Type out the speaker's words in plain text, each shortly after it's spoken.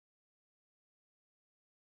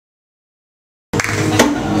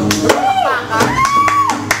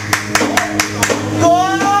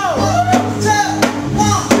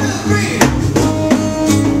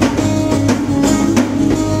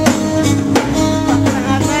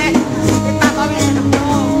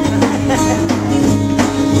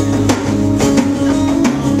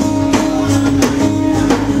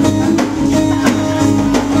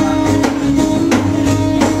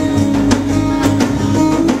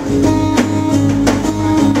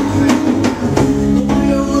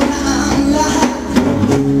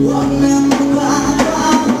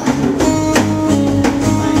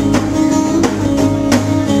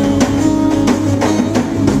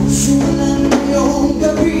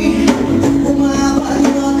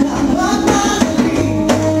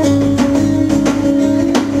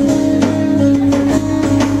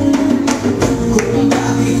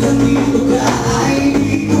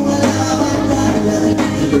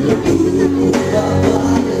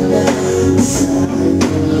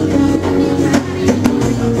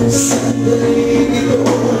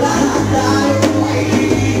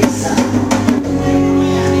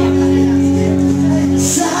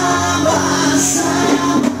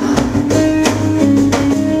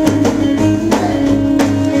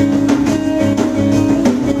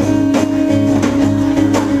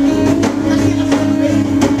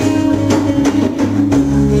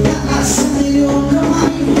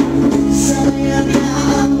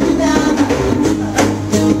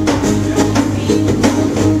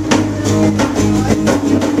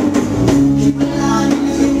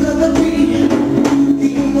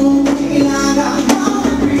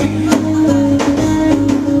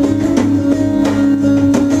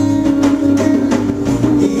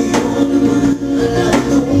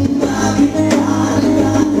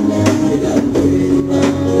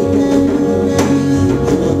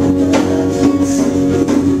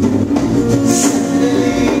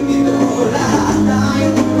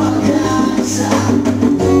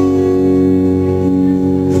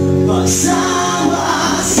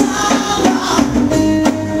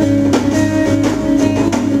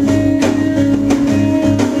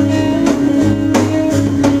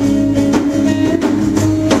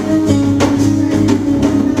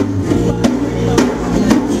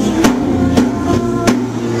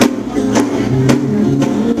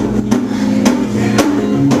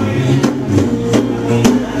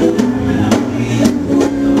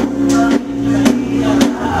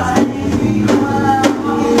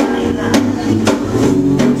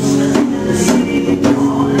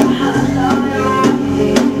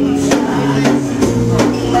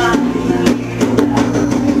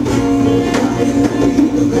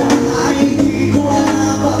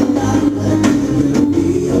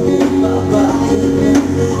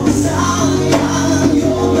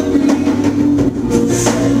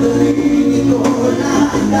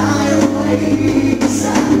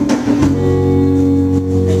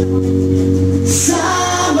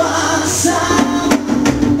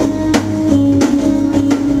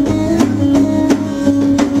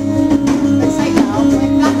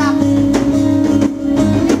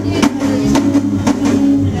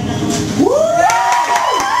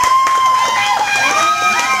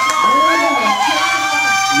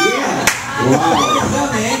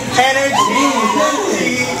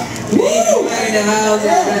in the house,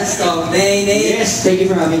 friends of Ney. Yes, thank you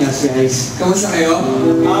for having us, guys. Kamusta kayo?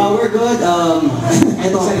 We're good.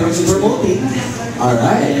 Ito, we're promoting.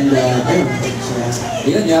 Alright. And, ayun.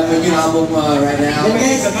 Yun, you have a new album right now. And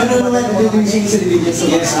guys, ano naman introducing sa video?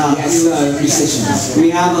 Yes, musicians.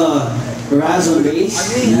 we have Raz on bass,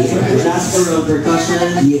 Jasper on percussion,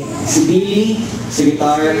 si Billy sa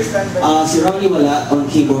guitar, si Ronnie wala on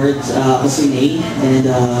keyboards, ako si Ney, and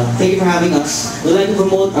thank you for having us. We'd like to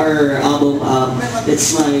promote our album.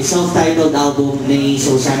 It's my self-titled album, Ney,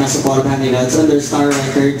 so sana supportahan nila. It's under Star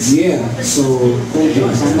Records. Yeah. So, thank you.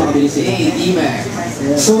 Sana makabilis ito. Ney DMAC.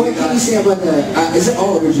 So what can you say about the, is it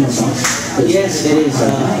all original songs? Yes, it is.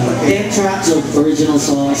 10 tracks of original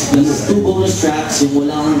songs, plus 2 bonus tracks, yung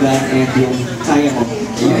Walang Hanggan and yung Kaya Mo.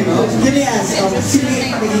 Can I ask, sino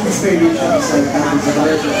yung naging inspiration sa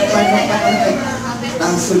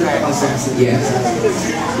Yeah.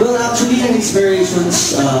 Well, actually, yung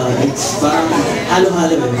inspirations, it's parang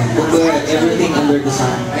halo-halo eh. Kumbaga, everything under the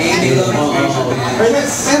sun. May love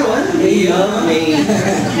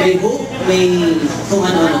May hope, may kung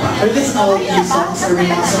ano-ano pa. Are these all new songs or may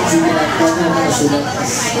mga songs yung ginagawa na nakasulat?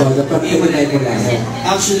 Pag-iwalay mo lang.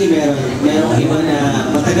 Actually, merong iba na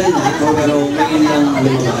matagal na, pero ngayon lang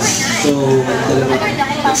lumabas. So, talaga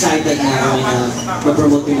excited na kami na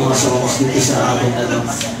ma-promote yung mga songs dito sa album na to.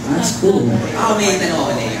 That's cool. May tanong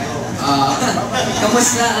ako na yun.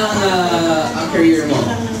 Kamusta ang career mo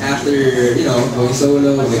after, going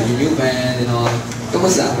solo with your new band and all?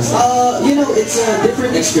 Kamusta? It's a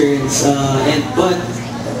different experience. But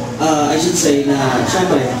I should say na,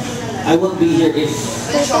 syempre, I won't be here if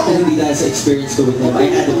hindi dahil sa experience ko with them. I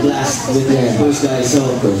had a blast with those guys. So,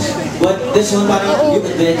 but this one, parang new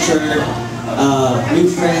adventure, new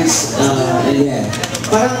friends, and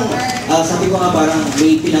parang, sabi ko nga parang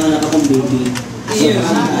may pinanganak akong baby. So,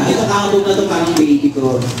 itong album na to parang baby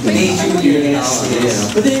ko. Ney Junior.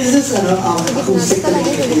 But then is this acoustic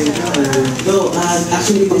talaga yung or? No,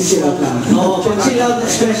 actually this chill out lang. Oo, pag chill out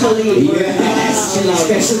especially. Yes, chill out.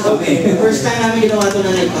 special kami. First time namin ginawa ito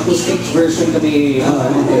na acoustic version kami.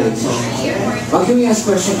 Can we ask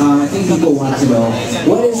a question? I think people want to know,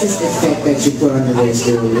 what is this effect that you put on your voice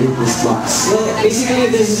to relieve this box? Well,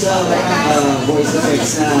 basically this is voice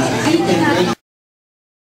effects na you can bring